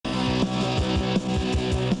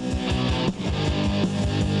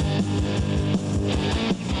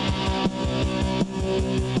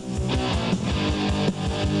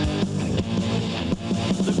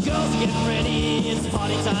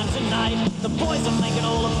boys are making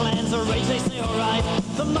all the plans, the rage they say alright.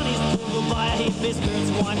 The money's pool will buy a heap of spirits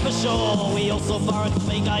and wine for sure. We also borrowed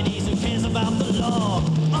fake IDs, who cares about the law?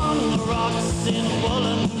 On the rocks in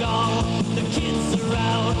Wollongong, the kids are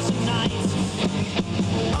out tonight.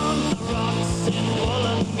 On the rocks in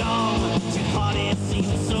Wollongong, to party it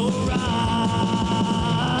seems so right.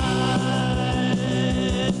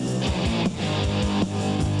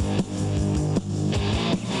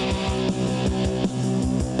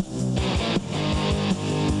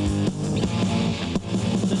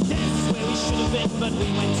 But we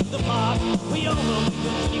went to the park. We all know we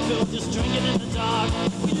were pretty cool, just drinking in the dark.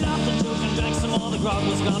 We laughed and joked and drank some more. The grog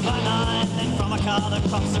was gone by 9. Then from a car the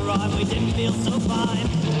cops arrived. We didn't feel so fine.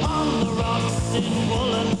 On the rocks in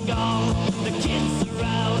Wollongong, the kids are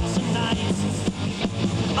out tonight.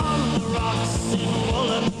 On the rocks in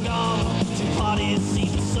Wollongong, to party it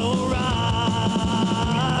seems so right.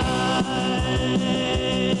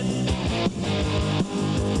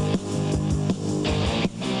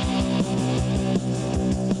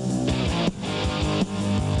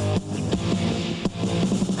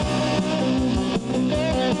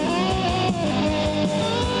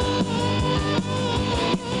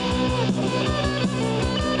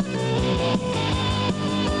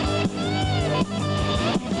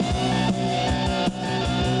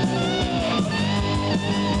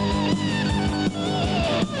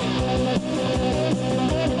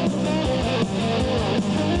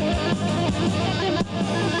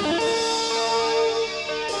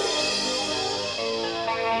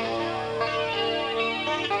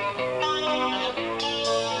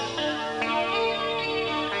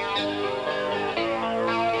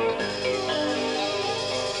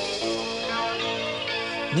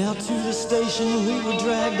 Now to the station we were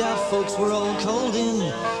dragged, our folks were all called in.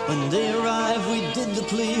 When they arrived we did the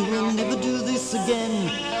plea, we'll never do this again.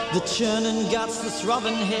 The churning guts, the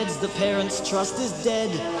throbbing heads, the parents' trust is dead.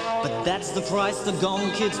 But that's the price the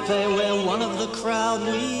gone kids pay, we're one of the crowd,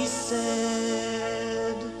 we said.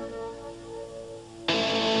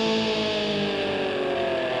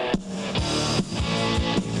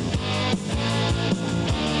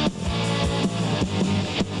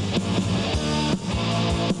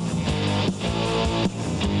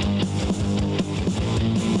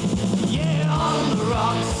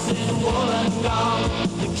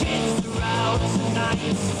 The kids are out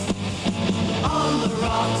tonight. On the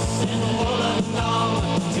rocks in Wollongong,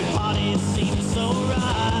 to party it seems so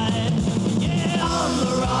right. Yeah, on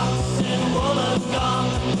the rocks in Wollongong,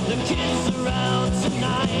 the kids are out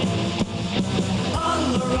tonight. On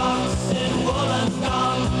the rocks in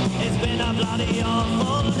Wollongong, it's been a bloody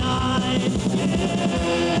awful night.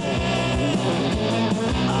 Yeah.